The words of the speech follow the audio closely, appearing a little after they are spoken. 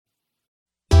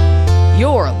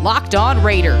You're Locked On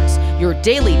Raiders, your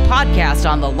daily podcast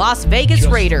on the Las Vegas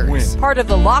Raiders. Win. Part of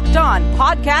the Locked On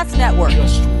Podcast Network.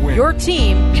 Your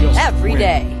team every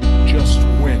day. Just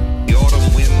win. The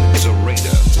autumn wind is a raider,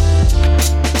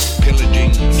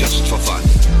 pillaging just for fun.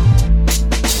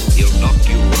 He'll knock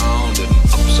you round and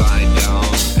upside down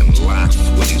and laugh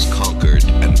when he's conquered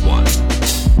and won.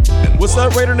 What's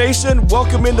up, Raider Nation?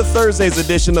 Welcome into Thursday's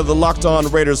edition of the Locked On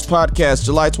Raiders podcast,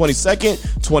 July 22nd,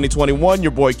 2021.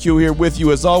 Your boy Q here with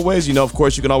you as always. You know, of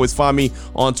course, you can always find me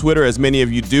on Twitter, as many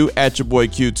of you do, at your boy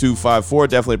Q254.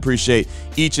 Definitely appreciate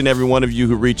each and every one of you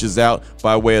who reaches out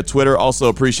by way of Twitter. Also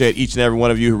appreciate each and every one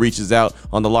of you who reaches out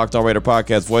on the Locked On Raider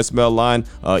podcast voicemail line,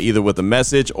 either with a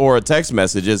message or a text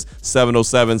message. It's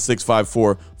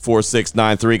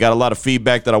 707-654-4693. Got a lot of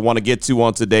feedback that I want to get to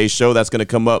on today's show. That's going to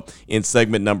come up in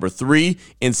segment number 3.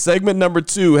 In segment number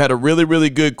 2, had a really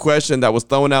good question that was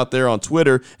thrown out there on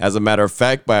Twitter, as a matter of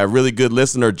fact, by a really good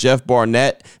listener, Jeff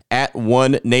Barnett, at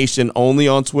One Nation Only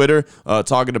on Twitter,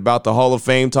 talking about the Hall of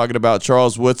Fame, talking about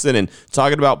Charles Woodson, and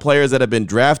talking about players that have been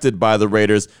drafted by the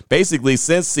Raiders, basically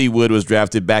since C. Wood was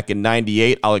drafted back in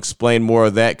 98. I'll explain more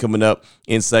of that coming up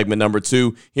in segment number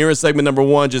 2. Here in segment number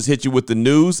 1, just hit you with the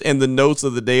news and the notes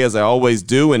of the day, as I always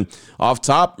do. And off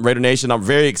top, Raider Nation, I'm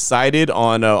very excited.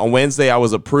 On Wednesday, I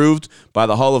was approved by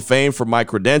the Hall of Fame for my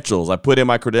credentials. I put in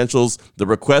my credentials, the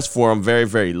request for them,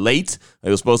 very late. It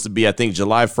was supposed to be, I think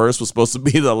July 1st was supposed to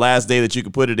be the last day that you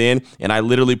could put it in, and I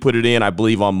literally put it in, I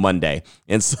believe, on Monday.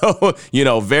 And so,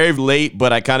 very late,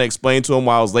 but I kind of explained to him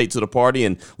why I was late to the party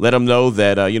and let him know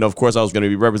that, of course, I was going to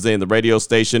be representing the radio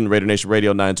station, Raider Nation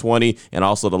Radio 920, and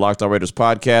also the Locked On Raiders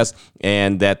podcast,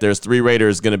 and that there's 3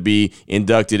 Raiders going to be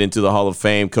inducted into the Hall of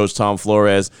Fame: Coach Tom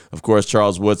Flores, of course,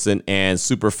 Charles Woodson, and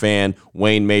superfan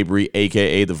Wayne Mabry,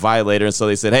 a.k.a. The Violator. And so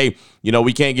they said, hey,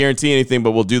 we can't guarantee anything, but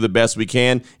we'll do the best we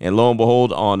can. And lo and behold,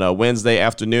 on Wednesday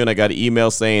afternoon, I got an email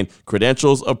saying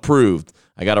credentials approved.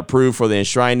 I got approved for the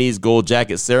Enshrinees Gold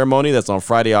Jacket ceremony. That's on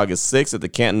Friday, August 6th at the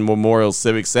Canton Memorial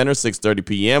Civic Center, 6:30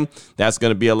 p.m. That's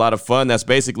going to be a lot of fun. That's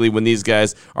basically when these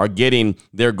guys are getting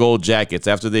their gold jackets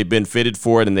after they've been fitted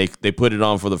for it and they put it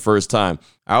on for the first time.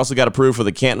 I also got approved for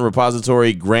the Canton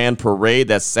Repository Grand Parade.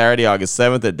 That's Saturday, August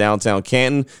 7th at downtown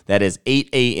Canton. That is 8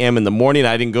 a.m. in the morning.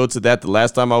 I didn't go to that the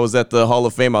last time I was at the Hall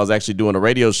of Fame. I was actually doing a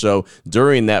radio show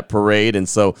during that parade, and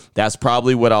so that's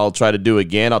probably what I'll try to do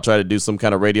again. I'll try to do some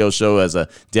kind of radio show as a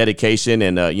dedication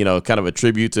and, kind of a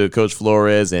tribute to Coach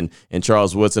Flores and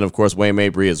Charles Woodson, of course, Wayne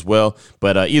Mabry as well.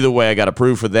 But either way, I got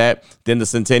approved for that. Then the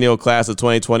Centennial Class of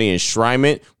 2020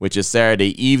 Enshrinement, which is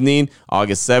Saturday evening,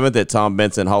 August 7th at Tom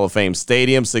Benson Hall of Fame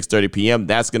Stadium, 6:30 p.m.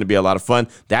 That's going to be a lot of fun.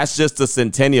 That's just the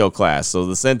Centennial Class. So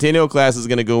the Centennial Class is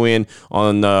going to go in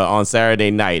on Saturday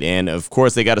night. And, of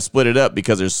course, they got to split it up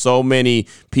because there's so many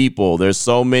people. There's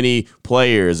so many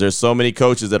players. There's so many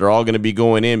coaches that are all going to be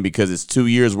going in because it's 2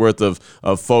 years worth of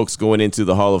folks going into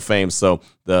the Hall of Fame. So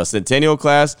the Centennial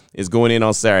Class is going in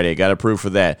on Saturday. Got approved for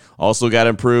that. Also got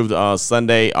approved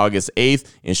Sunday, August 8th,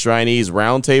 Enshrinees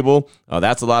Roundtable.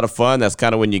 That's a lot of fun. That's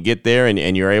kind of when you get there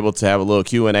and you're able to have a little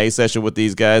Q&A session with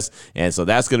these guys. And so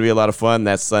that's going to be a lot of fun.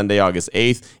 That's Sunday, August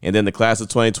 8th. And then the Class of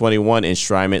 2021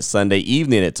 Enshrinement Sunday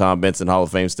evening at Tom Benson Hall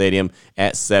of Fame Stadium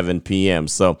at 7 p.m.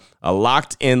 So a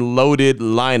locked and loaded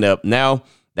lineup. Now,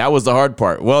 that was the hard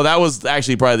part. Well, that was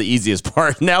actually probably the easiest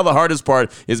part. Now the hardest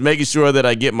part is making sure that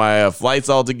I get my flights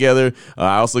all together.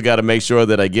 I also got to make sure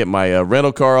that I get my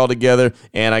rental car all together,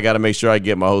 and I got to make sure I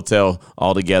get my hotel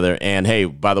all together. And hey,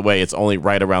 by the way, it's only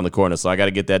right around the corner, so I got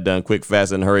to get that done quick,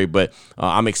 fast, and hurry. But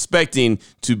I'm expecting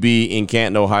to be in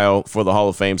Canton, Ohio for the Hall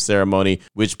of Fame ceremony,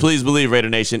 which, please believe, Raider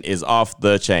Nation, is off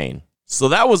the chain. So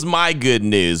that was my good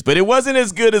news, but it wasn't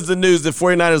as good as the news that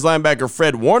 49ers linebacker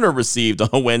Fred Warner received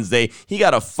on Wednesday. He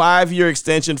got a 5-year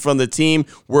extension from the team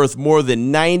worth more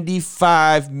than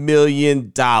 $95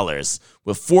 million,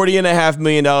 with $40.5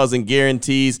 million in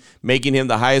guarantees, making him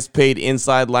the highest paid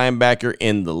inside linebacker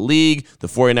in the league. The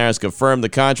 49ers confirmed the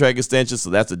contract extension, so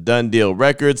that's a done deal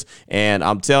records. And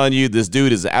I'm telling you, this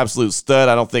dude is an absolute stud.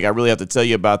 I don't think I really have to tell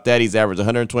you about that. He's averaged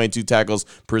 122 tackles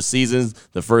per season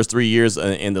the first 3 years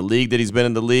in the league that he's been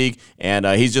in the league, and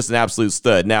he's just an absolute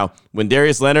stud. Now, when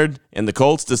Darius Leonard and the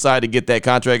Colts decide to get that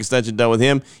contract extension done with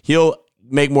him, he'll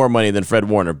make more money than Fred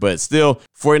Warner, but still,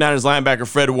 49ers linebacker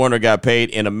Fred Warner got paid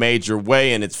in a major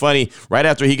way. And it's funny, right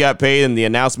after he got paid and the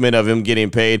announcement of him getting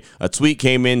paid, a tweet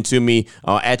came in to me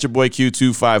at your boy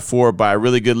Q254 by a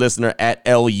really good listener at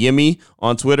L Yimmy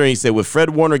on Twitter. And he said, with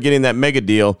Fred Warner getting that mega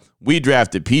deal, we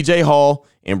drafted PJ Hall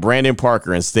and Brandon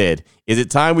Parker instead. Is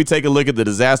it time we take a look at the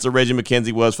disaster Reggie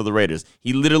McKenzie was for the Raiders?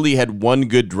 He literally had one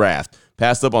good draft,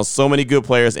 passed up on so many good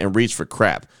players, and reached for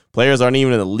crap. Players aren't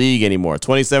even in the league anymore.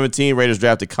 2017, Raiders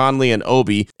drafted Conley and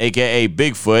Obi, a.k.a.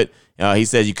 Bigfoot. He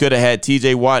says you could have had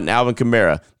T.J. Watt and Alvin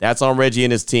Kamara. That's on Reggie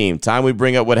and his team. Time we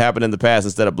bring up what happened in the past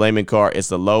instead of blaming Carr. It's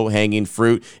the low-hanging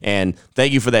fruit. And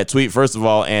thank you for that tweet, first of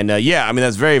all. And,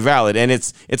 that's very valid. And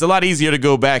it's a lot easier to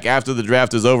go back after the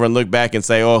draft is over and look back and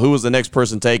say, oh, who was the next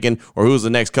person taken or who was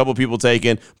the next couple people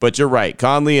taken? But you're right.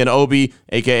 Conley and Obi,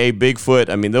 a.k.a. Bigfoot,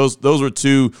 I mean, those were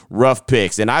two rough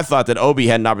picks. And I thought that Obi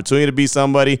had an opportunity to be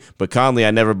somebody, but Conley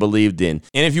I never believed in.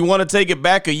 And if you want to take it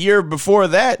back a year before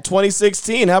that,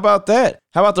 2016, how about that?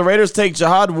 How about the Raiders take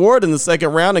Jihad Ward in the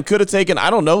second round and could have taken, I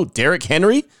don't know, Derrick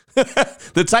Henry?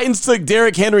 The Titans took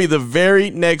Derrick Henry the very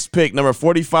next pick, number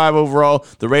 45 overall.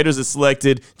 The Raiders had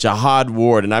selected Jihad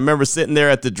Ward. And I remember sitting there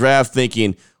at the draft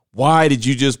thinking, why did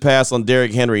you just pass on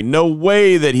Derrick Henry? No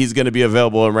way that he's going to be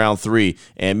available in round 3.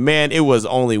 And, man, it was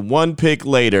only one pick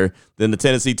later then the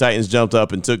Tennessee Titans jumped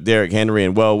up and took Derrick Henry.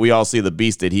 And, well, we all see the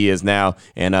beast that he is now.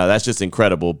 And that's just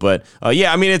incredible. But,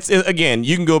 again,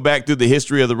 you can go back through the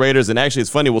history of the Raiders. And actually, it's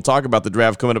funny. We'll talk about the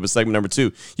draft coming up in segment number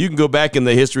 2. You can go back in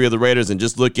the history of the Raiders and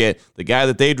just look at the guy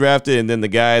that they drafted and then the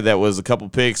guy that was a couple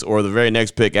picks or the very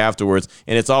next pick afterwards.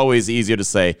 And it's always easier to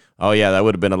say, oh, yeah, that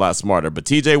would have been a lot smarter. But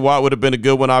T.J. Watt would have been a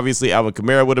good one, obviously. Alvin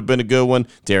Kamara would have been a good one.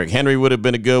 Derrick Henry would have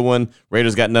been a good one.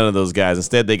 Raiders got none of those guys.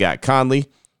 Instead, they got Conley,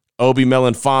 Obi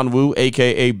Melifonwu,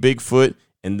 a.k.a. Bigfoot,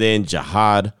 and then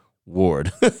Jihad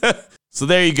Ward. So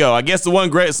there you go. I guess the one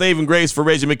great saving grace for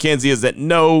Reggie McKenzie is that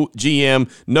no GM,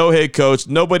 no head coach,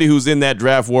 nobody who's in that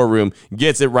draft war room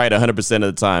gets it right 100% of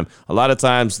the time. A lot of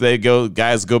times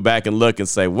guys go back and look and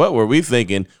say, what were we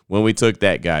thinking when we took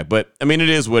that guy? But, I mean, it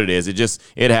is what it is.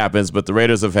 It happens. But the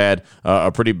Raiders have had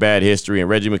a pretty bad history. And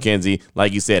Reggie McKenzie,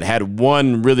 like you said, had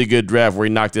one really good draft where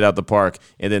he knocked it out the park,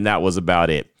 and then that was about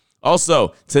it.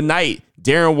 Also, tonight,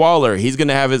 Darren Waller, he's going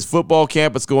to have his football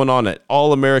camp. It's going on at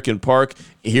All-American Park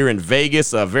here in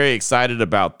Vegas. Very excited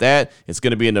about that. It's going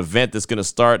to be an event that's going to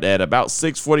start at about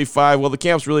 6:45. Well, the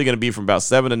camp's really going to be from about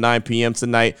 7 to 9 p.m.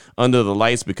 tonight under the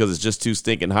lights because it's just too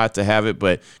stinking hot to have it.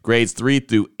 But grades 3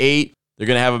 through 8. They're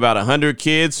going to have about 100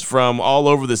 kids from all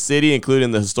over the city,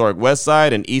 including the historic West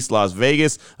Side and East Las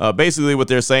Vegas. Basically, what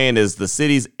they're saying is the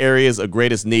city's areas of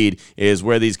greatest need is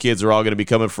where these kids are all going to be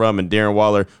coming from, and Darren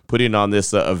Waller putting on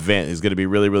this event is going to be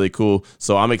really, really cool.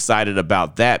 So I'm excited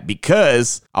about that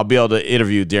because I'll be able to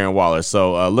interview Darren Waller.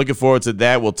 So looking forward to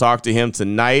that. We'll talk to him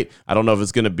tonight. I don't know if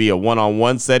it's going to be a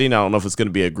one-on-one setting. I don't know if it's going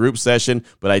to be a group session,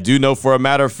 but I do know for a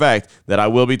matter of fact that I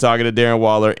will be talking to Darren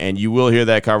Waller, and you will hear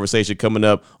that conversation coming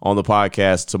up on the podcast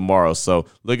tomorrow. So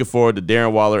looking forward to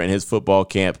Darren Waller and his football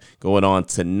camp going on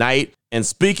tonight. And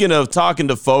speaking of talking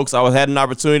to folks, I had an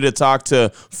opportunity to talk to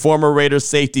former Raiders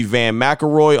safety Van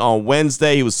McElroy on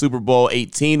Wednesday. He was Super Bowl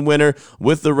 18 winner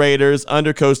with the Raiders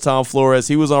under Coach Tom Flores.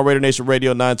 He was on Raider Nation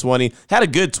Radio 920. Had a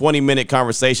good 20-minute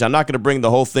conversation. I'm not going to bring the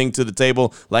whole thing to the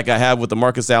table like I have with the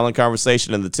Marcus Allen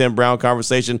conversation and the Tim Brown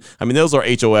conversation. I mean, those are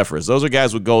HOF'ers. Those are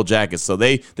guys with gold jackets, so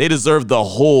they deserve the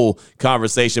whole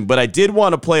conversation. But I did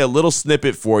want to play a little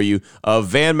snippet for you of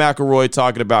Van McElroy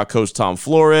talking about Coach Tom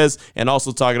Flores and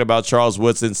also talking about Charles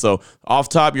Woodson. So off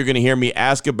top, you're going to hear me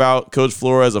ask about Coach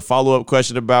Flores, a follow-up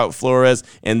question about Flores,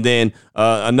 and then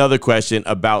another question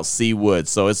about C.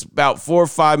 Woods. So it's about 4 or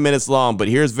 5 minutes long, but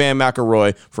here's Van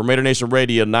McElroy from Raider Nation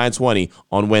Radio 920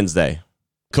 on Wednesday.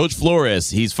 Coach Flores,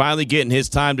 he's finally getting his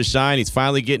time to shine. He's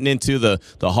finally getting into the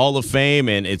Hall of Fame,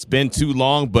 and it's been too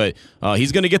long, but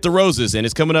he's going to get the roses, and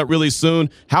it's coming up really soon.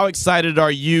 How excited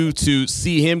are you to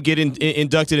see him get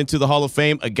inducted into the Hall of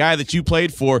Fame, a guy that you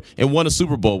played for and won a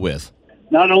Super Bowl with?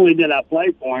 Not only did I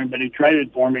play for him, but he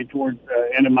traded for me towards the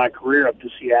end of my career up to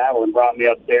Seattle and brought me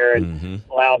up there and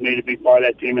allowed me to be part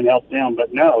of that team and help them.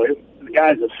 But no, the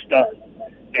guy's a stud.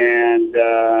 And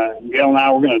Gail and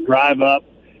I were going to drive up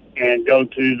and go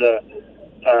to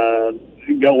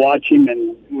go watch him,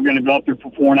 and we're going to go up there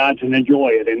for 4 nights and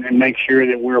enjoy it and make sure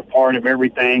that we're a part of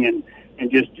everything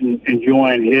and just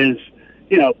enjoying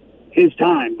his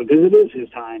time, because it is his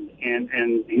time,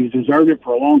 and he's deserved it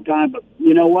for a long time. But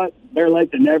you know what? Better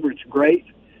late than never. It's great,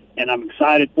 and I'm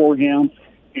excited for him.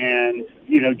 And,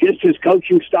 just his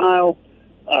coaching style,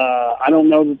 I don't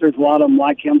know that there's a lot of them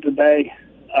like him today.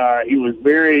 He was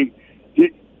very,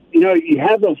 you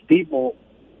have those people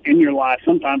in your life.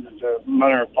 Sometimes it's a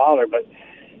mother and father, but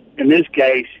in this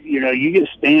case, you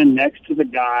just stand next to the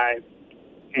guy,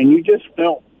 and you just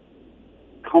felt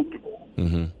comfortable,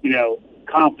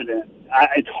 confident.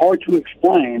 It's hard to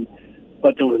explain,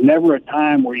 but there was never a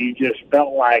time where you just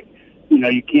felt like,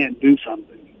 you can't do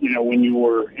something, when you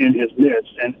were in his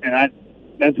midst. And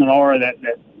that's an aura that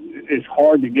is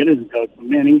hard to get as a coach. But,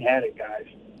 man, he had it, guys.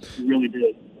 He really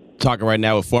did. Talking right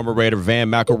now with former Raider Van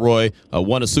McElroy,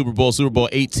 won a Super Bowl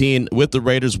 18 with the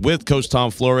Raiders with Coach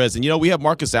Tom Flores. And, we had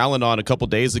Marcus Allen on a couple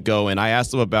days ago, and I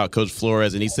asked him about Coach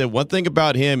Flores, and he said one thing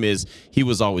about him is he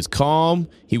was always calm,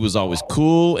 he was always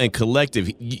cool and collective.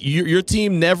 Your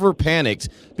team never panicked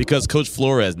because Coach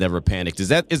Flores never panicked. Is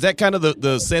that kind of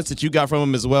the sense that you got from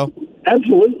him as well?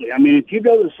 Absolutely. I mean, if you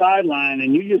go to the sideline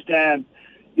and you just have,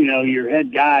 your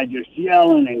head guy just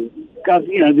yelling and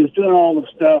just doing all the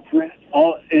stuff,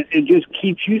 it just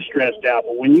keeps you stressed out.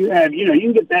 But when you have, you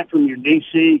can get that from your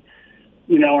DC,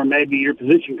 or maybe your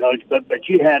position coach, but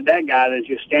you had that guy that's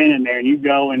just standing there, and you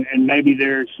go and maybe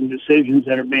there's some decisions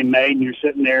that are being made, and you're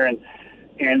sitting there,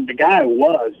 and the guy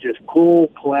was just cool,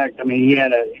 collect. I mean,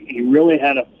 he really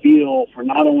had a feel for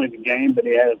not only the game, but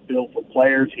he had a feel for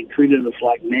players. He treated us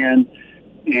like men,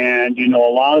 and a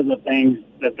lot of the things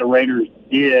that the Raiders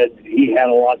did, he had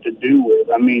a lot to do with.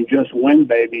 I mean, just win,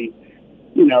 baby.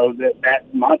 That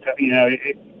motto.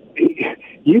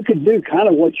 You could do kind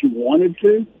of what you wanted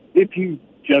to if you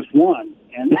just won,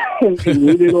 and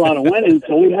we did a lot of winning,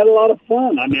 so we had a lot of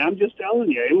fun. I mean, I'm just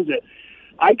telling you,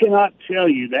 I cannot tell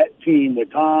you that team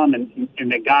with Tom and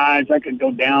the guys. I could go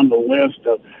down the list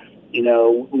of,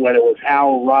 whether it was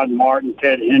Howell, Rod Martin,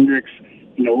 Ted Hendricks,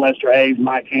 Lester Hayes,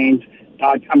 Mike Haynes.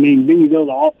 I mean, then you go to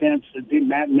the offense,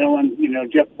 Matt Millen,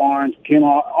 Jeff Barnes, Ken,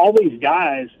 all these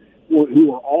guys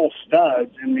who are all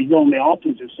studs. And you go on the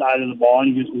offensive side of the ball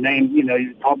and you just name,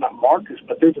 you talk about Marcus,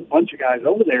 but there's a bunch of guys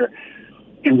over there.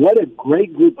 And what a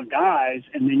great group of guys.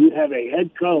 And then you have a head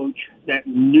coach that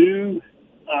knew,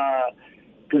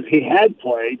 because he had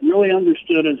played, really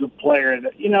understood as a player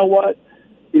that,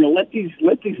 let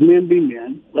these men be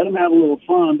men, let them have a little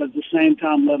fun, but at the same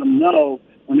time, let them know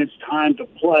when it's time to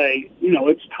play,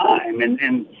 it's time.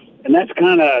 And that's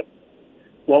kind of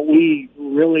what we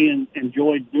really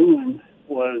enjoyed doing,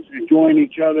 was enjoying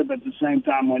each other, but at the same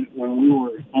time, when we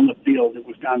were on the field, it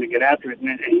was time to get after it.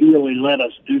 And he really let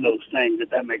us do those things, if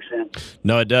that makes sense.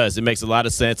 No, it does. It makes a lot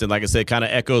of sense. And like I said, kind of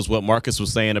echoes what Marcus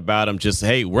was saying about him. Just,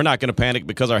 hey, we're not going to panic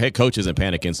because our head coach isn't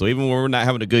panicking. So even when we're not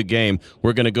having a good game,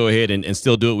 we're going to go ahead and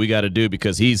still do what we got to do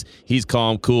because he's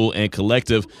calm, cool, and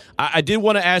collective. I did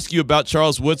want to ask you about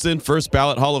Charles Woodson, first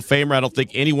ballot Hall of Famer. I don't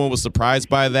think anyone was surprised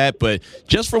by that. But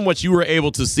just from what you were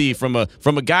able to see from a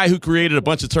guy who created a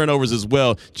bunch of turnovers as well,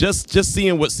 just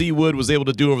seeing what C. Wood was able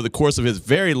to do over the course of his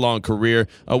very long career,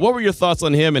 what were your thoughts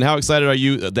on him, and how excited are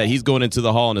you that he's going into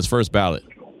the Hall on his first ballot?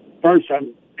 First,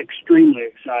 I'm extremely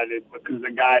excited because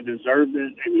the guy deserved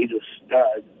it, and he's a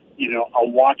stud. I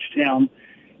watched him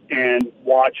and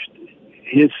watched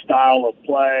his style of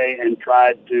play and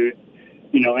tried to,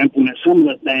 implement some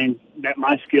of the things that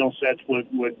my skill sets would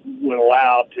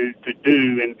allow to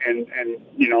do and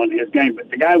in his game. But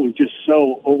the guy was just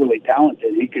so overly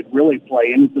talented. He could really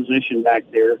play any position back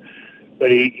there,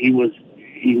 but he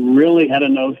really had a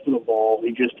nose for the ball.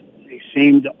 He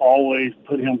seemed to always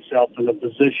put himself in a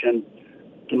position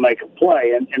to make a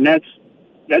play. And that's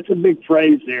a big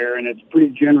phrase there, and it's pretty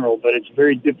general, but it's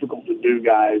very difficult to do,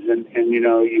 guys. And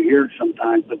you hear it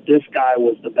sometimes, but this guy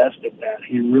was the best at that.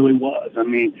 He really was. I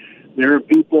mean, there are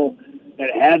people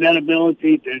that had that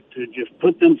ability to just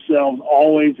put themselves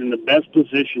always in the best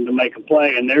position to make a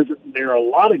play. And there are a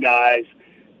lot of guys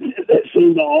that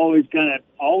seem to always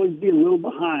be a little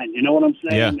behind. You know what I'm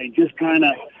saying? Yeah. They just kind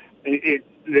of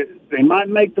they might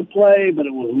make the play, but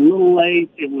it was a little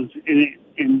late.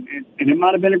 And it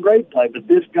might have been a great play, but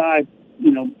this guy,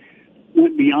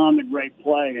 went beyond the great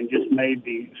play and just made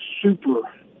the super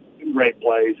great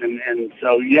plays. And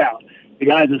so, yeah, the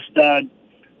guy's a stud.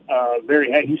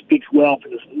 He speaks well for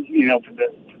the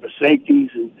safeties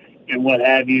and what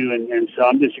have you. And so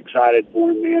I'm just excited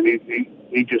for him, man.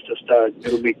 He's just a stud.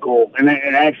 It'll be cool. And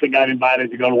I actually got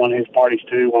invited to go to one of his parties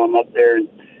too while I'm up there. And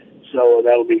so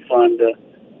that'll be fun to,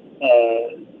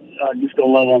 just go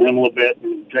love on him a little bit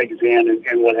and shake his hand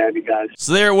and what have you, guys.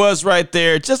 So there it was right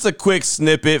there. Just a quick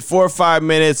snippet, 4 or 5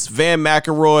 minutes. Van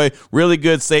McElroy, really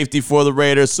good safety for the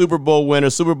Raiders. Super Bowl winner,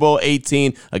 Super Bowl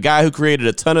 18, a guy who created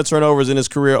a ton of turnovers in his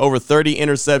career, over 30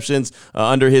 interceptions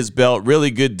under his belt. Really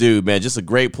good dude, man. Just a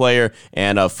great player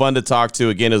and fun to talk to.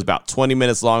 Again, it was about 20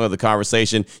 minutes long of the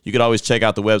conversation. You could always check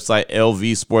out the website,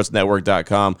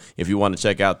 lvsportsnetwork.com, if you want to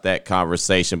check out that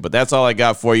conversation. But that's all I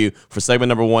got for you for segment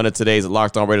number 1 of today's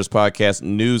Locked On Raiders podcast,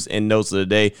 news and notes of the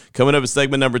day. Coming up in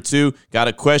segment number 2, got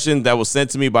a question that was sent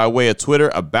to me by way of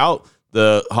Twitter about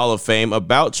the Hall of Fame,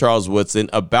 about Charles Woodson,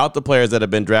 about the players that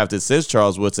have been drafted since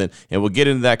Charles Woodson, and we'll get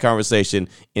into that conversation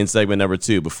in segment number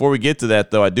 2. Before we get to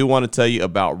that, though, I do want to tell you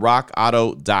about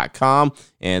rockauto.com,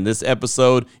 and this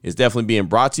episode is definitely being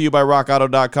brought to you by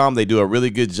rockauto.com. They do a really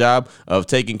good job of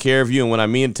taking care of you, and when I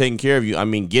mean taking care of you, I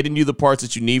mean getting you the parts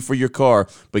that you need for your car,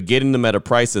 but getting them at a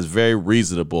price that's very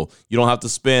reasonable. You don't have to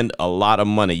spend a lot of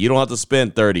money. You don't have to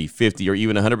spend 30, 50, or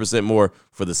even 100% more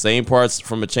for the same parts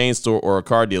from a chain store or a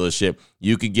car dealership.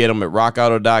 You can get them at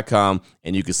rockauto.com,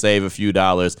 and you can save a few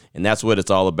dollars, and that's what it's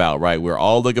all about, right? We're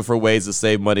all looking for ways to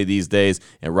save money these days,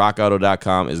 and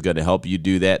rockauto.com is going to help you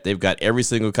do that. They've got every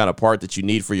single kind of part that you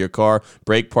need for your car: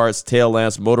 brake parts, tail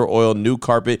lamps, motor oil, new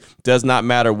carpet. Does not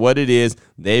matter what it is,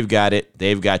 they've got it.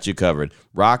 They've got you covered.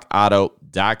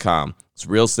 rockauto.com. It's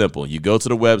real simple. You go to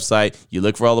the website, you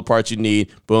look for all the parts you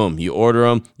need, boom, you order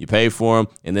them, you pay for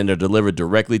them, and then they're delivered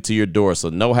directly to your door. So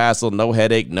no hassle, no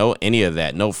headache, no any of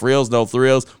that. No frills, no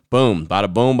thrills. Boom,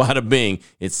 bada boom, bada bing.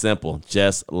 It's simple,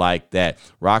 just like that.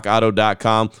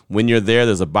 rockauto.com. When you're there,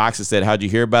 there's a box that said, how'd you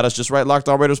hear about us? Just write Locked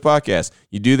On Raiders Podcast.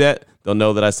 You do that, they'll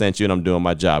know that I sent you and I'm doing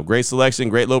my job. Great selection,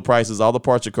 great low prices. All the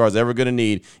parts your car's ever going to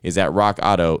need is at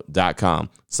rockauto.com.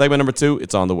 Segment number 2,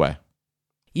 it's on the way.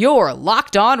 Your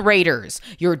Locked On Raiders,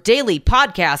 your daily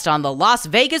podcast on the Las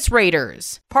Vegas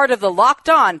Raiders. Part of the Locked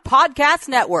On Podcast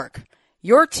Network,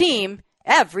 your team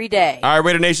every day. All right,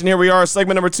 Raider Nation, here we are,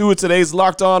 segment number 2 of today's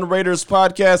Locked On Raiders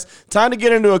podcast. Time to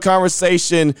get into a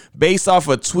conversation based off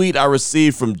a tweet I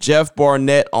received from Jeff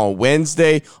Barnett on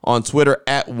Wednesday on Twitter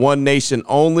at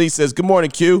OneNationOnly. Says, good morning,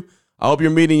 Q. I hope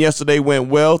your meeting yesterday went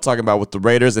well, talking about with the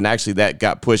Raiders, and actually that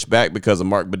got pushed back because of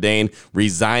Mark Bedane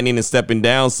resigning and stepping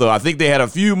down. So I think they had a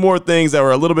few more things that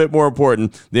were a little bit more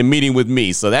important than meeting with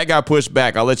me. So that got pushed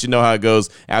back. I'll let you know how it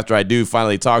goes after I do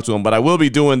finally talk to him. But I will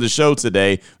be doing the show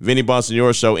today, Vinny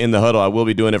Bonsignore's show, In the Huddle. I will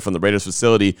be doing it from the Raiders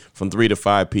facility from 3 to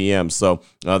 5 p.m. So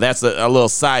that's a little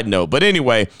side note. But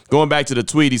anyway, going back to the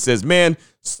tweet, he says, man,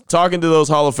 talking to those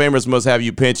Hall of Famers must have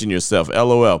you pinching yourself,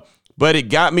 LOL. But it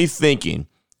got me thinking.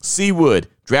 C. Wood,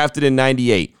 drafted in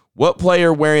 98. What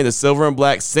player wearing the silver and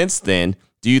black since then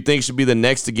do you think should be the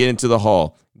next to get into the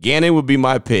Hall? Gannon would be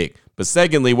my pick. But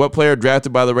secondly, what player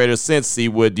drafted by the Raiders since C.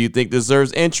 Wood do you think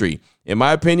deserves entry? In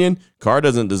my opinion, Carr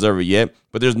doesn't deserve it yet,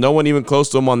 but there's no one even close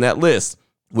to him on that list,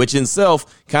 which in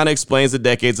itself kind of explains the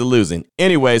decades of losing.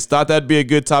 Anyways, thought that'd be a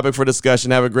good topic for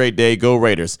discussion. Have a great day. Go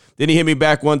Raiders. Then he hit me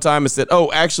back one time and said, oh,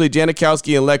 actually,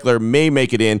 Janikowski and Leckler may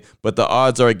make it in, but the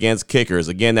odds are against kickers.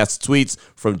 Again, that's tweets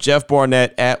from Jeff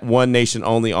Barnett at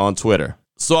OneNationOnly on Twitter.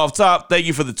 So off top, thank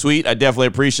you for the tweet. I definitely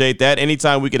appreciate that.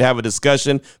 Anytime we could have a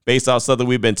discussion based off something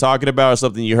we've been talking about or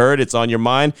something you heard, it's on your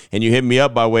mind, and you hit me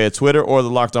up by way of Twitter or the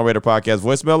Locked On Raider podcast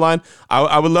voicemail line,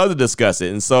 I would love to discuss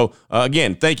it. And so,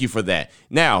 again, thank you for that.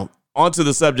 Now, on to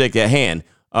the subject at hand.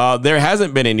 There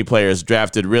hasn't been any players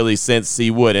drafted really since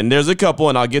C. Wood, and there's a couple,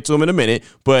 and I'll get to them in a minute,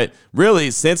 but really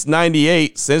since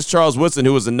 98, since Charles Woodson,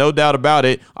 who was a no doubt about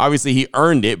it, obviously he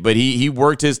earned it, but he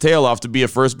worked his tail off to be a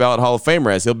first ballot Hall of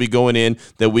Famer, as he'll be going in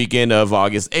the weekend of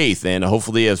August 8th, and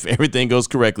hopefully if everything goes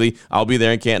correctly, I'll be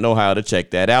there in Canton, Ohio to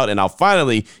check that out, and I'll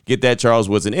finally get that Charles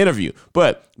Woodson interview.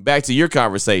 But back to your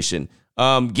conversation.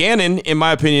 Gannon, in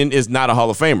my opinion, is not a Hall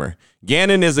of Famer.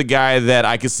 Gannon is a guy that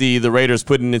I could see the Raiders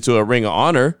putting into a Ring of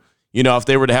Honor. You know, if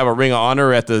they were to have a Ring of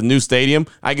Honor at the new stadium,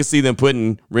 I could see them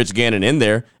putting Rich Gannon in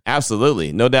there.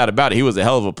 Absolutely. No doubt about it. He was a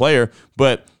hell of a player.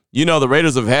 But, you know, the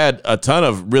Raiders have had a ton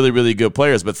of really, really good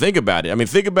players. But think about it. I mean,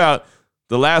 think about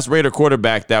the last Raider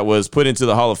quarterback that was put into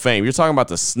the Hall of Fame. You're talking about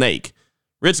the Snake.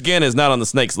 Rich Gannon is not on the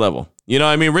Snake's level. You know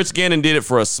what I mean? Rich Gannon did it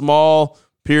for a small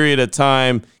period of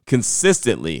time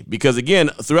consistently because, again,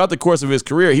 throughout the course of his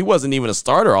career, he wasn't even a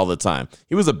starter all the time.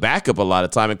 He was a backup a lot of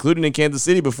time, including in Kansas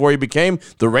City before he became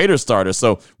the Raiders starter.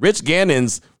 So Rich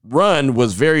Gannon's run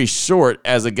was very short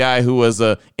as a guy who was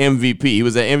a MVP. He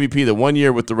was an MVP the 1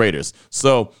 year with the Raiders.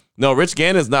 So no, Rich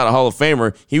Gannon's not a Hall of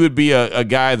Famer. He would be a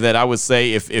guy that I would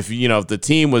say if the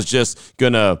team was just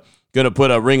gonna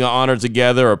put a Ring of Honor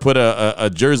together or put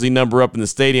a jersey number up in the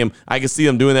stadium, I can see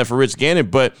them doing that for Rich Gannon.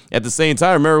 But at the same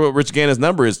time, remember what Rich Gannon's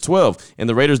number is, 12, and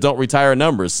the Raiders don't retire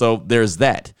numbers. So there's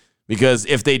that. Because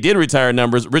if they did retire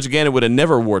numbers, Rich Gannon would have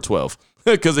never wore 12.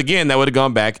 Because, again, that would have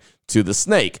gone back to the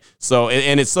Snake. So,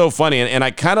 and it's so funny. And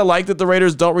I kind of like that the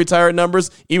Raiders don't retire numbers,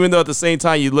 even though at the same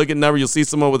time you look at numbers, you'll see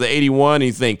someone with an 81 and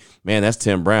you think, man, that's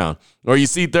Tim Brown. Or you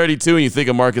see 32 and you think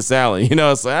of Marcus Allen. You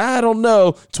know, it's like, I don't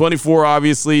know. 24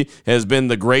 obviously has been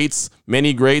the greats,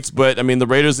 many greats. But, I mean, the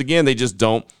Raiders, again, they just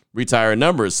don't retire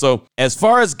numbers. So as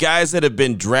far as guys that have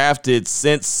been drafted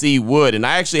since C. Wood, and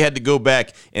I actually had to go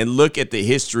back and look at the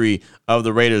history of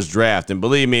the Raiders draft. And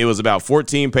believe me, it was about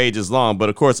 14 pages long. But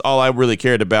of course, all I really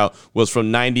cared about was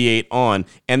from 98 on.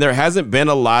 And there hasn't even been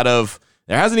a lot of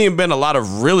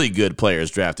really good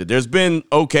players drafted. There's been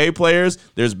okay players,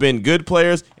 there's been good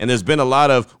players, and there's been a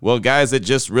lot of, guys that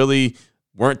just really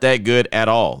weren't that good at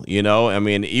all. I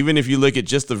mean, even if you look at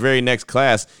just the very next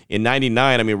class in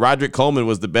 99, I mean, Roderick Coleman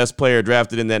was the best player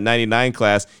drafted in that 99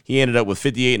 class. He ended up with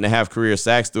 58.5 career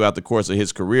sacks throughout the course of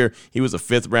his career. He was a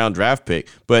 5th round draft pick,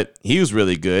 but he was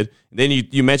really good. Then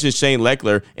you mentioned Shane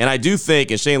Lechler, and I do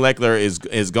think, and Shane Lechler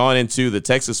is gone into the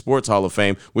Texas Sports Hall of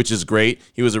Fame, which is great.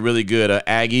 He was a really good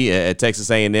Aggie at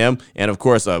Texas A&M, and of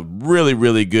course a really,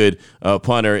 really good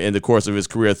punter in the course of his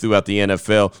career throughout the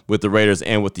NFL with the Raiders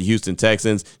and with the Houston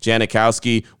Texans.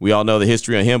 Janikowski, we all know the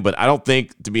history on him, but I don't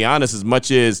think, to be honest, as much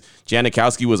as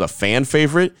Janikowski was a fan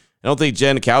favorite, I don't think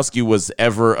Janikowski was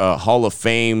ever a Hall of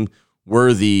Fame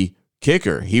worthy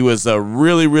kicker. He was a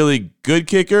really, really good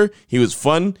kicker. He was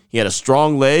fun. He had a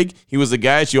strong leg. He was a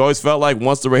guy that you always felt like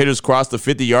once the Raiders crossed the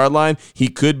 50-yard line, he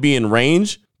could be in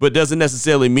range, but doesn't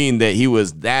necessarily mean that he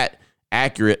was that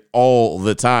accurate all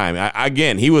the time.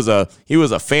 Again, he was a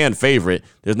fan favorite.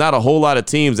 There's not a whole lot of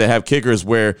teams that have kickers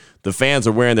where the fans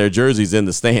are wearing their jerseys in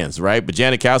the stands, right? But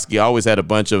Janikowski always had a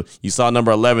bunch of, you saw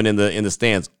number 11 in the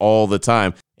stands all the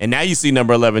time. And now you see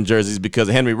number 11 jerseys because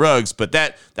of Henry Ruggs, but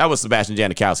that was Sebastian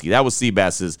Janikowski. That was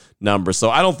Seabass's number. So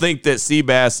I don't think that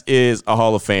Seabass is a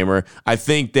Hall of Famer. I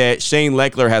think that Shane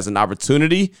Lechler has an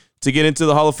opportunity to get into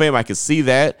the Hall of Fame. I can see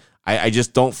that. I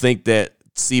just don't think that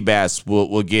Seabass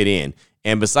will get in.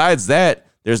 And besides that,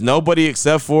 there's nobody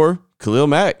except for Khalil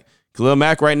Mack. Khalil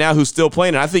Mack right now who's still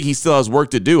playing, and I think he still has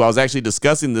work to do. I was actually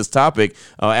discussing this topic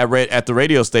at the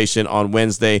radio station on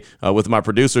Wednesday with my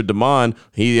producer, Damon.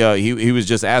 He was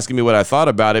just asking me what I thought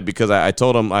about it because I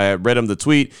told him, I read him the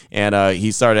tweet, and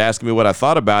he started asking me what I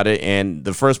thought about it, and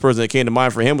the first person that came to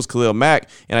mind for him was Khalil Mack.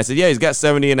 And I said, yeah, he's got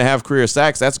 70.5 career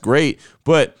sacks. That's great,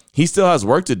 but he still has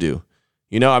work to do.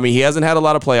 He hasn't had a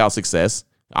lot of playoff success.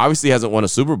 Obviously hasn't won a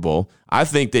Super Bowl. I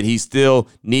think that he still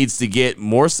needs to get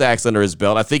more sacks under his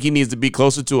belt. I think he needs to be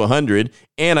closer to 100,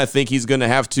 and I think he's going to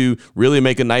have to really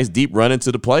make a nice deep run into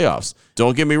the playoffs.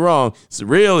 Don't get me wrong. He's a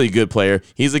really good player.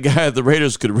 He's a guy that the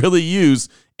Raiders could really use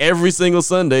every single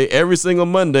Sunday, every single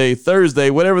Monday, Thursday,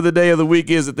 whatever the day of the week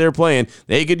is that they're playing.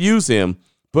 They could use him,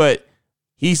 but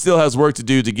he still has work to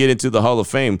do to get into the Hall of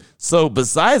Fame. So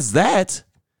besides that,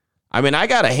 I mean, I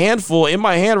got a handful in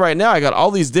my hand right now. I got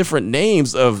all these different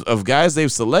names of guys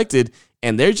they've selected,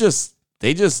 and they just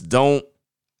don't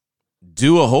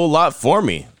do a whole lot for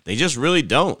me. They just really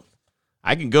don't.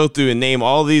 I can go through and name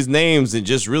all these names and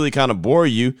just really kind of bore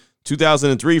you.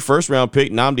 2003 first-round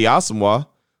pick, Nnamdi Asomugha.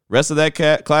 Rest of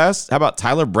that class, how about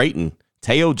Tyler Brayton,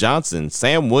 Teo Johnson,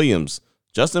 Sam Williams,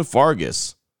 Justin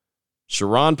Fargas,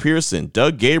 Sharon Pearson,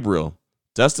 Doug Gabriel,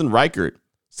 Dustin Reichert,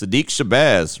 Sadiq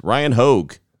Shabazz, Ryan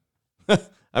Hogue.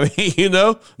 I mean,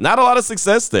 not a lot of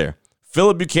success there.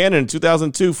 Philip Buchanan,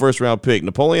 2002 first-round pick.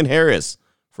 Napoleon Harris,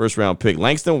 first-round pick.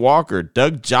 Langston Walker,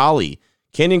 Doug Jolly,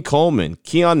 Kenyon Coleman,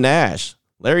 Keon Nash,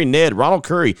 Larry Ned, Ronald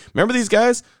Curry. Remember these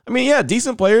guys? I mean, yeah,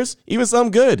 decent players, even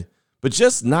some good, but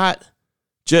just not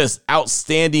just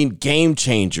outstanding game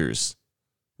changers.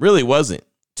 Really wasn't.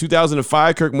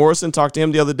 2005, Kirk Morrison, talked to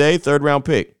him the other day, third-round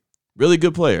pick. Really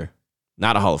good player.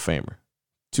 Not a Hall of Famer.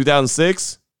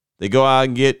 2006, they go out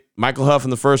and get Michael Huff in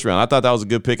the first round. I thought that was a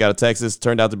good pick out of Texas.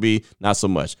 Turned out to be not so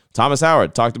much. Thomas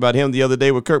Howard, talked about him the other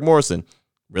day with Kirk Morrison.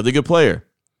 Really good player.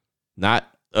 Not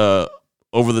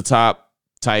over-the-top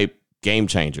type game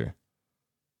changer.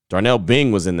 Darnell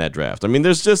Bing was in that draft. I mean,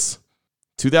 there's just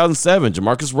 2007,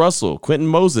 Jamarcus Russell, Quentin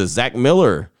Moses, Zach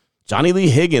Miller, Johnny Lee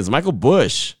Higgins, Michael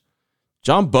Bush,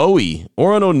 John Bowie,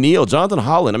 Orrin O'Neal, Jonathan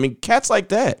Holland. I mean, cats like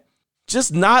that.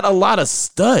 Just not a lot of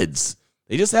studs.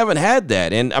 They just haven't had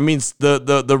that. And I mean,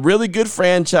 the really good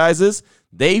franchises,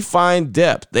 they find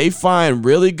depth. They find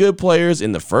really good players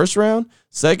in the first round,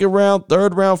 second round,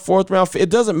 third round, fourth round. It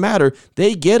doesn't matter.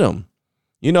 They get them.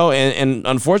 And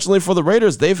unfortunately for the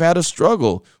Raiders, they've had a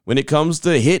struggle when it comes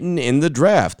to hitting in the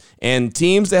draft. And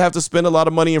teams that have to spend a lot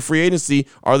of money in free agency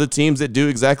are the teams that do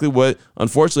exactly what,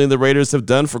 unfortunately, the Raiders have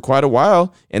done for quite a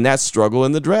while, and that's struggle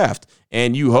in the draft.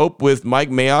 And you hope with Mike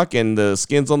Mayock and the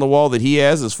skins on the wall that he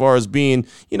has as far as being,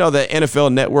 that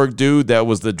NFL Network dude that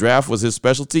was the draft was his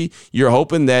specialty, you're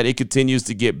hoping that it continues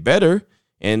to get better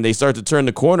and they start to turn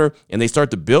the corner and they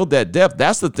start to build that depth.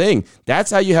 That's the thing.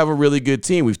 That's how you have a really good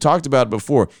team. We've talked about it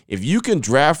before. If you can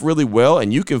draft really well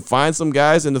and you can find some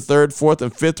guys in the third, fourth,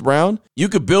 and fifth round, you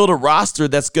could build a roster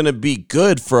that's going to be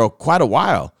good for quite a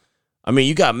while. I mean,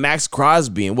 you got Max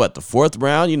Crosby in the 4th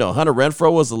round? Hunter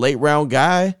Renfroe was a late round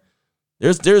guy.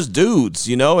 There's dudes,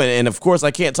 and of course I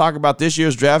can't talk about this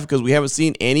year's draft because we haven't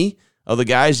seen any of the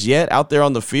guys yet out there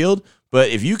on the field. But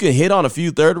if you can hit on a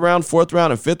few 3rd round, 4th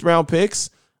round, and 5th round picks,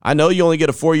 I know you only get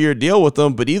a 4-year deal with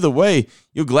them, but either way,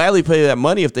 you'll gladly pay that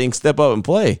money if they can step up and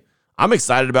play. I'm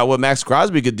excited about what Max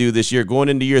Crosby could do this year going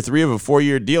into year 3 of a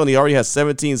 4-year deal, and he already has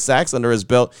 17 sacks under his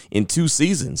belt in 2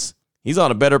 seasons. He's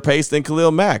on a better pace than Khalil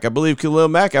Mack. I believe Khalil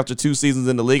Mack, after 2 seasons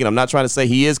in the league, and I'm not trying to say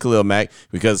he is Khalil Mack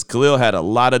because Khalil had a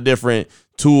lot of different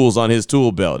tools on his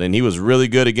tool belt, and he was really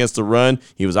good against the run.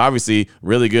 He was obviously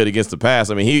really good against the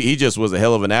pass. I mean, he just was a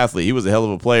hell of an athlete. He was a hell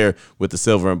of a player with the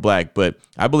silver and black. But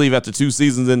I believe after 2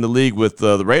 seasons in the league with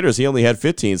the Raiders, he only had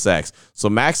 15 sacks. So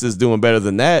Max is doing better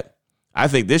than that. I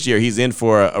think this year he's in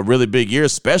for a really big year,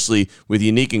 especially with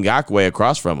Unique Ngakoue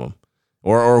across from him.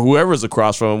 Or whoever's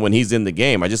across from him when he's in the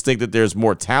game. I just think that there's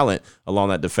more talent along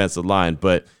that defensive line.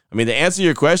 But, I mean, to answer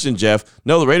your question, Jeff,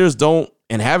 no, the Raiders don't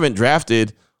and haven't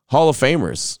drafted Hall of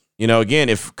Famers. Again,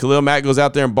 if Khalil Mack goes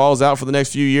out there and balls out for the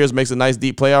next few years, makes a nice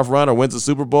deep playoff run or wins the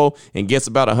Super Bowl and gets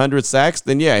about 100 sacks,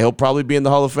 then, yeah, he'll probably be in the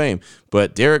Hall of Fame.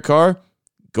 But Derek Carr,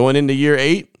 going into year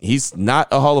 8, he's not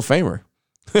a Hall of Famer.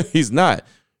 He's not.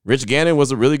 Rich Gannon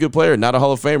was a really good player, not a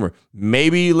Hall of Famer.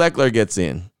 Maybe Leckler gets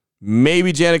in.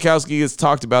 Maybe Janikowski gets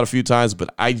talked about a few times,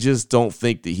 but I just don't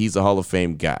think that he's a Hall of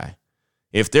Fame guy.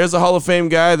 If there's a Hall of Fame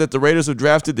guy that the Raiders have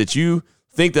drafted that you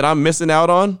think that I'm missing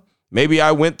out on, maybe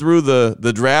I went through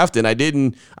the draft and I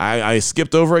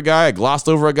skipped over a guy, I glossed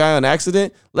over a guy on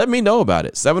accident, let me know about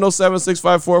it.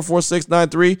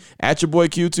 707-654-4693, at your boy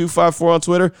Q254 on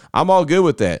Twitter. I'm all good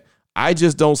with that. I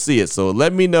just don't see it. So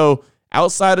let me know,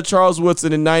 outside of Charles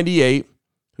Woodson in 98,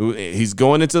 who he's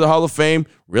going into the Hall of Fame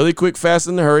really quick, fast,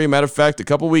 in a hurry. Matter of fact, a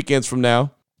couple weekends from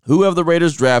now, who have the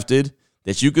Raiders drafted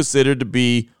that you consider to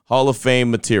be Hall of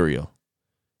Fame material?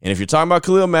 And if you're talking about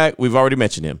Khalil Mack, we've already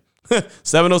mentioned him.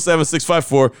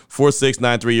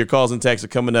 707-654-4693. Your calls and texts are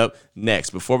coming up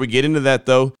next. Before we get into that,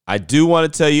 though, I do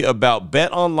want to tell you about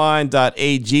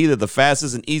betonline.ag. They're the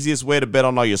fastest and easiest way to bet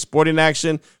on all your sporting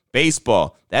action.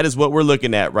 Baseball, that is what we're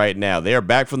looking at right now. They are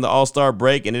back from the All-Star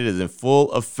break, and it is in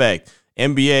full effect.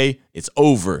 NBA, it's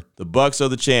over. The Bucks are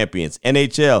the champions.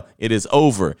 NHL, it is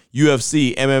over.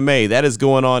 UFC, MMA, that is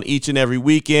going on each and every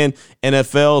weekend.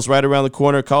 NFL is right around the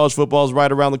corner. College football is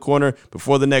right around the corner.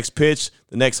 Before the next pitch,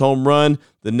 the next home run,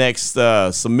 the next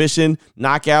submission,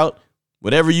 knockout,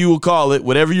 whatever you will call it,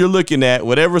 whatever you're looking at,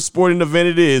 whatever sporting event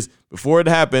it is, before it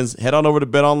happens, head on over to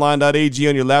betonline.ag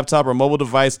on your laptop or mobile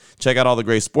device. Check out all the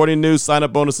great sporting news,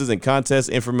 sign-up bonuses, and contest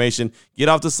information. Get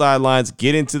off the sidelines.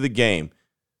 Get into the game.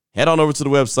 Head on over to the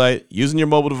website, using your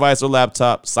mobile device or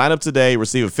laptop, sign up today,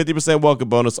 receive a 50% welcome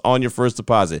bonus on your first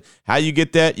deposit. How you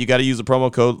get that? You got to use the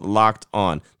promo code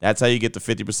LOCKEDON. That's how you get the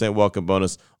 50% welcome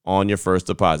bonus on your first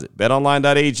deposit.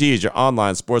 BetOnline.ag is your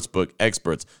online sportsbook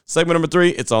experts. Segment number 3,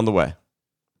 it's on the way.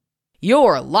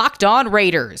 You're Locked On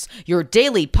Raiders, your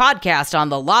daily podcast on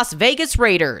the Las Vegas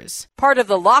Raiders. Part of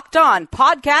the Locked On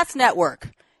Podcast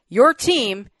Network, your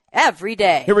team every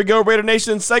day. Here we go, Raider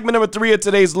Nation. Segment number 3 of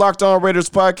today's Locked On Raiders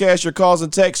podcast. Your calls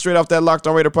and texts straight off that Locked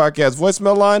On Raider podcast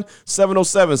voicemail line,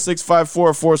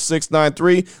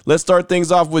 707-654-4693. Let's start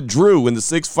things off with Drew in the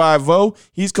 650.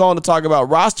 He's calling to talk about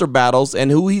roster battles and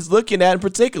who he's looking at in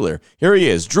particular. Here he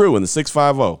is, Drew in the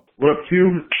 650. What up,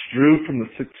 Q? Drew from the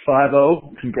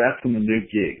 650. Congrats on the new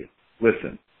gig.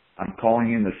 Listen, I'm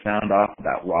calling in to sound off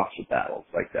about roster battles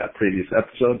like that previous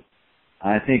episode.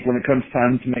 I think when it comes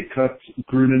time to make cuts,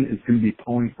 Gruden is going to be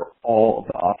pulling for all of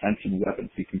the offensive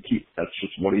weapons he can keep. That's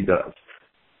just what he does.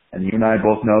 And you and I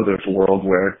both know there's a world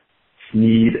where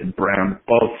Snead and Brown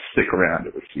both stick around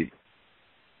at receiver.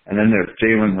 And then there's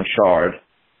Jalen Richard.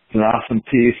 It's an awesome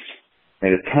piece.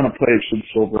 Made a ton of plays for the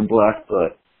silver and black,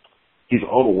 but he's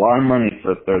owed a lot of money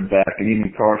for a third back. And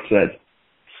even Carr said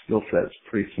skill set's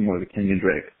pretty similar to Kenyon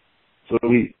Drake. So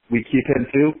we keep him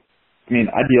too? I mean,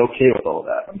 I'd be okay with all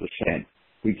that. I'm just saying,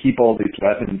 we keep all these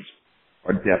weapons,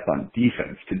 our depth on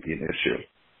defense could be an issue.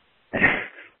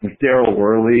 With Darryl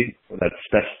Worley, or that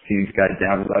special teams guy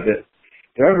down a little bit, if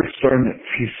they're ever starting at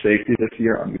free safety this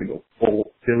year, I'm going to go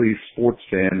full Philly sports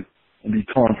fan and be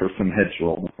calling for some heads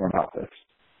roll in the front office.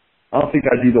 I don't think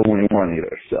I'd be the only one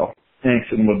either, so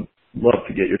thanks, and would love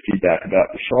to get your feedback about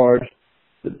Richard,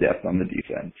 the depth on the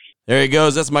defense. There he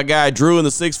goes. That's my guy, Drew in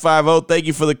the 650. Thank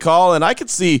you for the call, and I could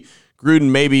see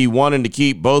Gruden maybe wanting to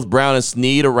keep both Brown and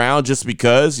Snead around just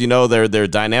because, you know, they're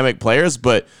dynamic players.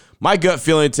 But my gut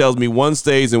feeling tells me one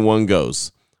stays and one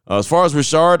goes. As far as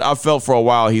Richard, I felt for a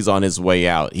while he's on his way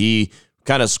out. He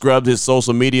kind of scrubbed his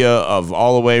social media of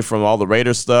all the way from all the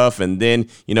Raiders stuff. And then,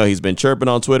 he's been chirping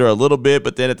on Twitter a little bit,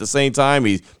 but then at the same time,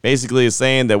 he basically is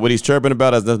saying that what he's chirping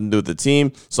about has nothing to do with the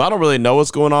team. So I don't really know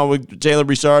what's going on with Jalen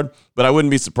Richard, but I wouldn't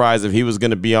be surprised if he was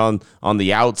going to be on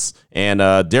the outs. And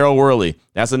Daryl Worley,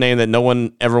 that's a name that no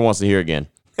one ever wants to hear again.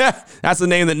 That's a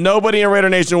name that nobody in Raider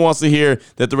Nation wants to hear,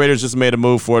 that the Raiders just made a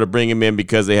move for to bring him in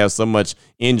because they have so much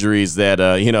injuries that,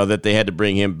 that they had to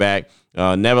bring him back.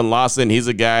 Nevin Lawson, he's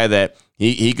a guy that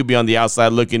he could be on the outside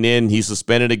looking in. He's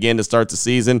suspended again to start the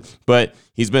season, but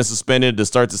he's been suspended to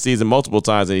start the season multiple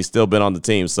times, and he's still been on the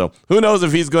team. So who knows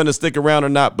if he's going to stick around or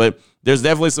not, but there's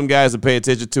definitely some guys to pay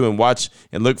attention to and watch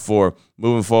and look for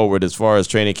moving forward as far as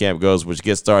training camp goes, which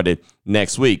gets started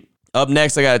next week. Up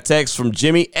next, I got a text from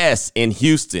Jimmy S. in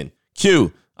Houston.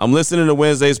 Q, I'm listening to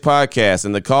Wednesday's podcast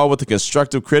and the call with the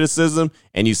constructive criticism,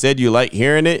 and you said you like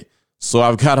hearing it, so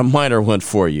I've got a minor one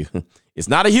for you. It's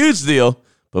not a huge deal,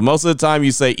 but most of the time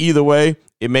you say either way,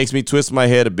 it makes me twist my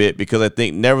head a bit because I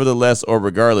think nevertheless or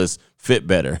regardless fit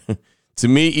better. To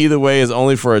me, either way is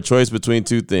only for a choice between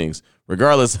two things.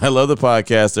 Regardless, I love the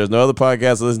podcast. There's no other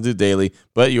podcast I listen to daily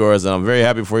but yours, and I'm very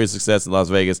happy for your success in Las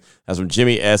Vegas. That's from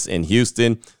Jimmy S. in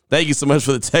Houston. Thank you so much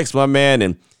for the text, my man.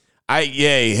 And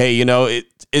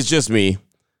it's just me.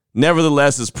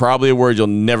 Nevertheless is probably a word you'll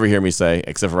never hear me say,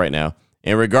 except for right now.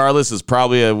 And regardless is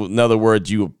probably another word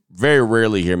you very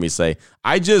rarely hear me say.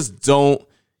 I just don't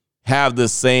have the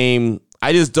same.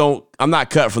 I'm not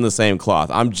cut from the same cloth.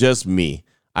 I'm just me.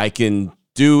 I can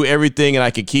do everything and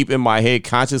I can keep in my head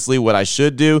consciously what I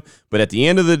should do. But at the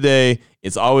end of the day,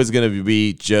 it's always going to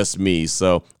be just me.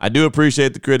 So I do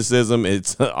appreciate the criticism.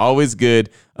 It's always good.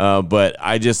 But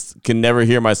I just can never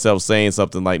hear myself saying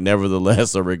something like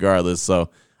nevertheless or regardless. So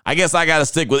I guess I got to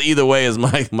stick with either way as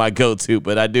my go-to.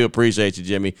 But I do appreciate you,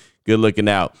 Jimmy. Good looking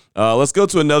out. Let's go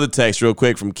to another text real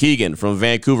quick from Keegan from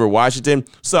Vancouver, Washington.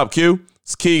 What's up, Q?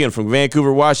 It's Keegan from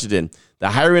Vancouver, Washington. The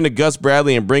hiring of Gus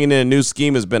Bradley and bringing in a new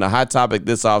scheme has been a hot topic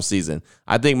this offseason.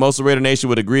 I think most of Raider Nation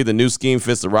would agree the new scheme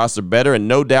fits the roster better and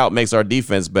no doubt makes our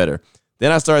defense better.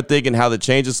 Then I started thinking how the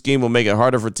change of scheme will make it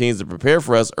harder for teams to prepare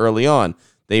for us early on.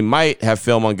 They might have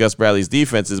film on Gus Bradley's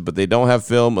defenses, but they don't have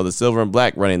film of the silver and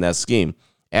black running that scheme.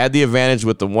 Add the advantage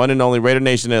with the one and only Raider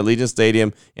Nation at Allegiant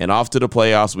Stadium, and off to the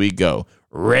playoffs we go.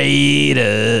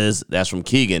 Raiders! That's from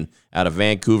Keegan out of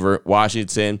Vancouver,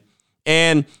 Washington.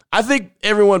 And I think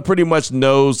everyone pretty much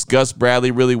knows Gus Bradley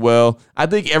really well. I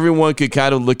think everyone could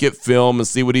kind of look at film and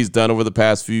see what he's done over the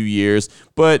past few years.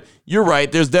 But you're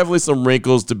right, there's definitely some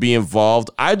wrinkles to be involved.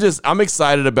 I'm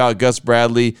excited about Gus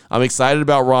Bradley. I'm excited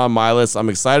about Ron Miles. I'm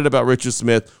excited about Richard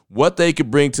Smith, what they could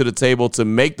bring to the table to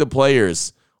make the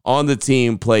players on the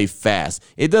team play fast.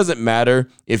 It doesn't matter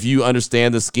if you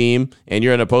understand the scheme and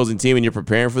you're an opposing team and you're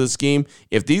preparing for the scheme.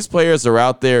 If these players are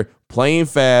out there playing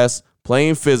fast,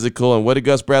 playing physical, and what did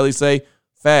Gus Bradley say?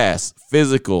 Fast,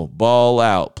 physical, ball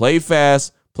out. Play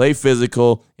fast, play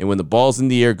physical, and when the ball's in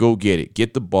the air, go get it.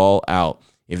 Get the ball out.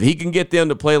 If he can get them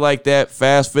to play like that,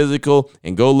 fast, physical,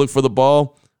 and go look for the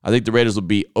ball, I think the Raiders will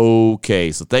be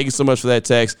okay. So thank you so much for that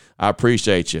text. I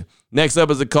appreciate you. Next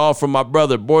up is a call from my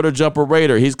brother, Border Jumper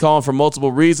Raider. He's calling for multiple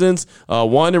reasons.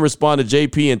 One, to respond to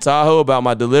JP and Tahoe about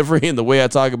my delivery and the way I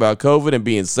talk about COVID and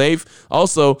being safe.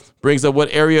 Also, brings up what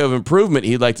area of improvement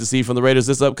he'd like to see from the Raiders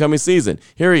this upcoming season.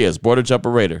 Here he is, Border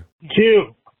Jumper Raider.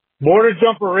 Q, Border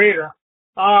Jumper Raider.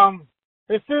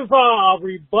 This is a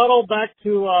rebuttal back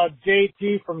to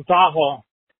JT from Tahoe.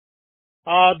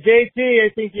 JT, I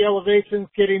think the elevation's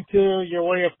getting to your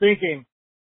way of thinking.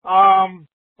 A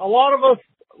lot of us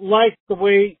like the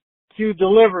way Q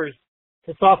delivers.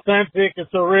 It's authentic, it's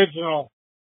original.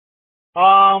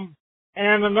 And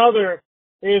another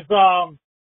is, I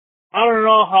don't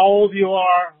know how old you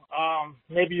are.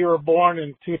 Maybe you were born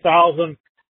in 2000.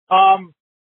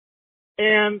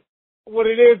 And what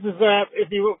it is that if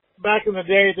you, back in the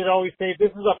day, they'd always say,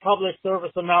 this is a public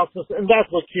service announcement, and that's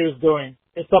what Q's doing.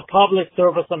 It's a public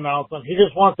service announcement. He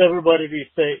just wants everybody to be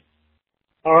safe.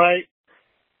 All right?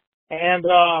 And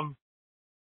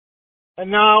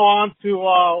now on to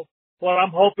what I'm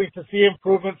hoping to see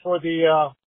improvement for the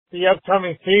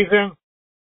upcoming season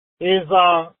is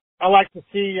I like to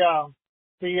see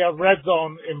the red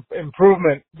zone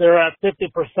improvement. They're at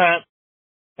 50%,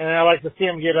 and I like to see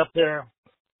them get up there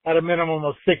at a minimum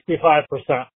of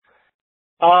 65%.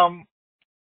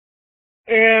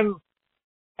 And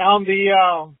on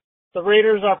the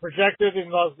Raiders are projected in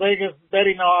Las Vegas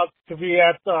betting odds to be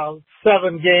at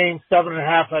 7 games,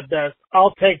 7.5 at best.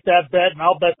 I'll take that bet and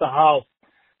I'll bet the house.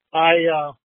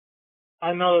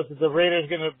 I know that the Raiders are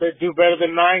going to do better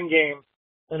than 9 games,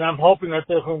 and I'm hoping that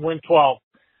they're going to win 12.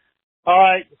 All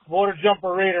right, Border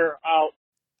Jumper Raider out.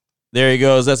 There he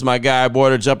goes. That's my guy,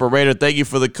 Border Jumper Raider. Thank you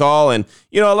for the call. And,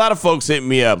 a lot of folks hit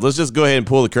me up. Let's just go ahead and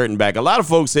pull the curtain back. A lot of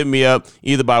folks hit me up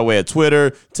either by way of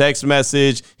Twitter, text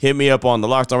message, hit me up on the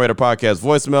Locked On Raider podcast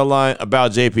voicemail line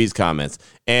about JP's comments.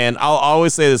 And I'll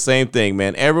always say the same thing,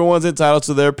 man. Everyone's entitled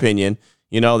to their opinion.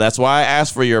 That's why I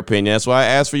asked for your opinion. That's why I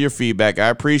asked for your feedback. I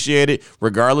appreciate it,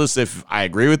 regardless if I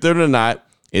agree with it or not.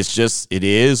 It's just, it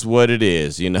is what it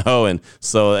is, and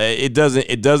so it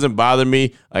doesn't bother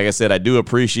me. Like I said, I do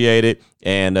appreciate it.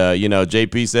 And,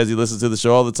 JP says he listens to the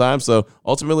show all the time. So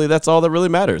ultimately, that's all that really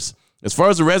matters. As far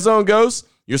as the red zone goes,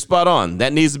 you're spot on.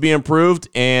 That needs to be improved.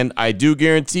 And I do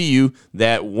guarantee you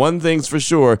that one thing's for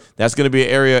sure, that's going to be an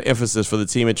area of emphasis for the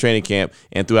team in training camp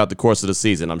and throughout the course of the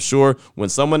season. I'm sure when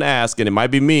someone asks, and it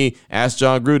might be me, asked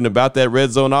John Gruden about that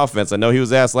red zone offense. I know he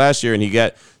was asked last year and he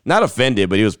got not offended,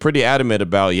 but he was pretty adamant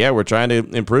about, we're trying to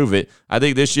improve it. I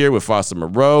think this year with Foster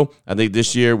Moreau, I think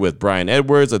this year with Brian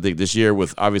Edwards, I think this year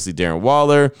with obviously Darren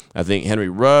Waller, I think Henry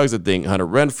Ruggs, I think Hunter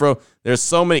Renfrow. There's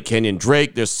so many, Kenyon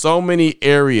Drake, there's so many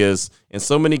areas and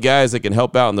so many guys that can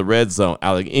help out in the red zone.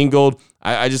 Alec Ingold,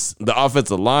 the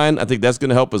offensive line, I think that's going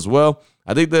to help as well.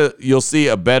 I think that you'll see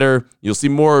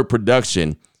more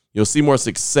production. You'll see more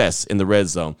success in the red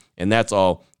zone, and that's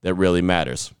all that really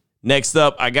matters. Next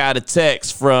up, I got a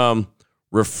text from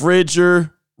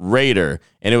Refrigerator,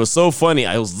 and it was so funny.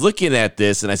 I was looking at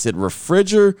this, and I said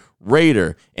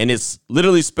Refrigerator, and it's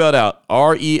literally spelled out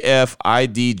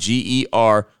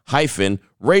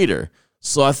REFIDGER-Raider.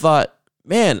 So I thought,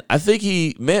 man, I think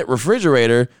he meant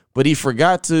refrigerator, but he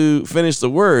forgot to finish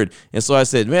the word. And so I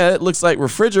said, man, it looks like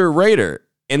Refrigerator.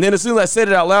 And then as soon as I said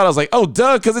it out loud, I was like, oh,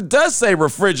 duh, because it does say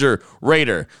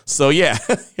Refrigerator. So, yeah,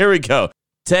 here we go.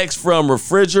 Text from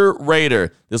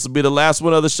Refrigerator. This will be the last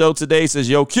one of the show today. It says,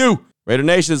 yo, Q, Raider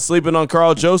Nation is sleeping on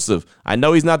Carl Joseph. I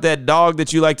know he's not that dog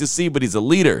that you like to see, but he's a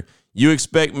leader. You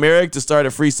expect Merrick to start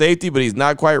at free safety, but he's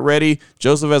not quite ready.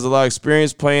 Joseph has a lot of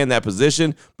experience playing that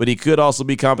position, but he could also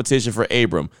be competition for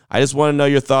Abram. I just want to know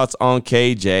your thoughts on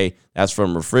KJ. That's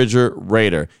from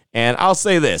Refrigerator. And I'll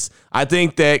say this. I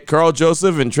think that Carl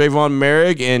Joseph and Trayvon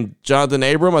Merrick and Jonathan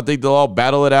Abram, I think they'll all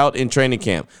battle it out in training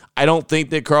camp. I don't think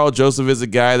that Carl Joseph is a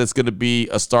guy that's going to be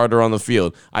a starter on the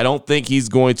field. I don't think he's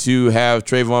going to have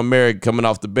Trayvon Merrick coming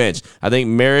off the bench. I think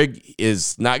Merrick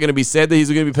is not going to be said that he's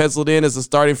going to be penciled in as a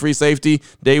starting free safety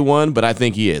day one, but I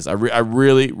think he is. I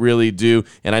really, really do.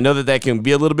 And I know that can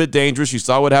be a little bit dangerous. You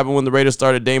saw what happened when the Raiders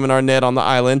started Damon Arnett on the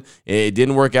island. It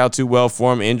didn't work out too well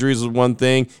for him. Injuries was one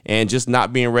thing, and just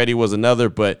not being ready was another.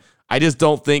 But I just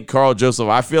don't think Carl Joseph,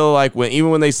 I feel like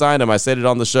even when they signed him, I said it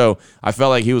on the show, I felt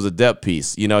like he was a depth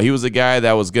piece. He was a guy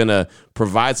that was going to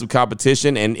provide some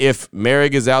competition. And if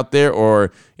Merrick is out there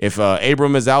or if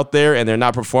Abram is out there and they're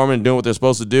not performing and doing what they're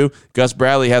supposed to do, Gus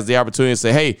Bradley has the opportunity to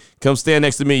say, hey, come stand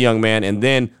next to me, young man, and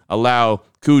then allow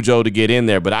Cujo to get in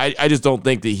there. But I just don't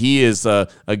think that he is a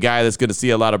guy that's going to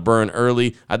see a lot of burn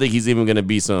early. I think he's even going to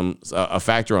be a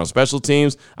factor on special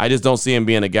teams. I just don't see him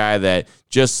being a guy that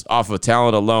just off of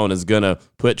talent alone is going to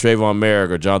put Trayvon Merrick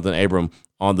or Jonathan Abram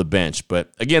on the bench.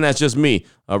 But again, that's just me.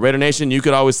 Raider Nation, you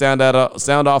could always sound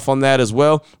off on that as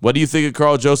well. What do you think of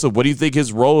Carl Joseph? What do you think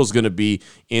his role is going to be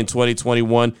in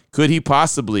 2021? Could he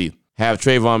possibly have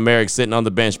Trayvon Merrick sitting on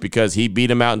the bench because he beat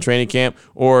him out in training camp?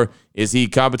 Or is he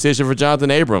competition for Jonathan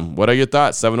Abram? What are your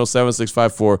thoughts?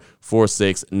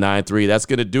 707-654-4693. That's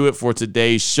going to do it for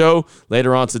today's show.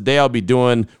 Later on today, I'll be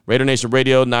doing Raider Nation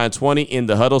Radio 920 in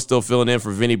the huddle, still filling in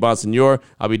for Vinny Bonsignor.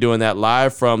 I'll be doing that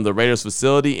live from the Raiders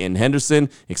facility in Henderson.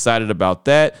 Excited about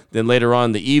that. Then later on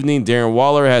in the evening, Darren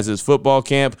Waller has his football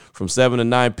camp from 7 to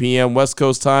 9 p.m. West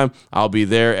Coast time. I'll be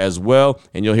there as well,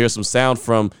 and you'll hear some sound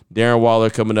from Darren Waller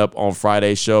coming up on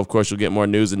Friday's show. Of course, you'll get more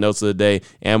news and notes of the day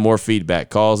and more feedback.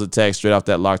 Calls and text straight off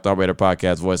that Locked On Raider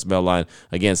podcast voicemail line.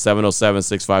 Again,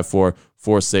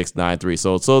 707-654-4693.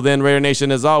 So until then, Raider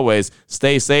Nation, as always,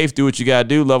 stay safe, do what you got to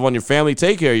do, love on your family,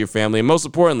 take care of your family, and most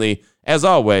importantly, as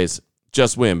always,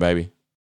 just win, baby.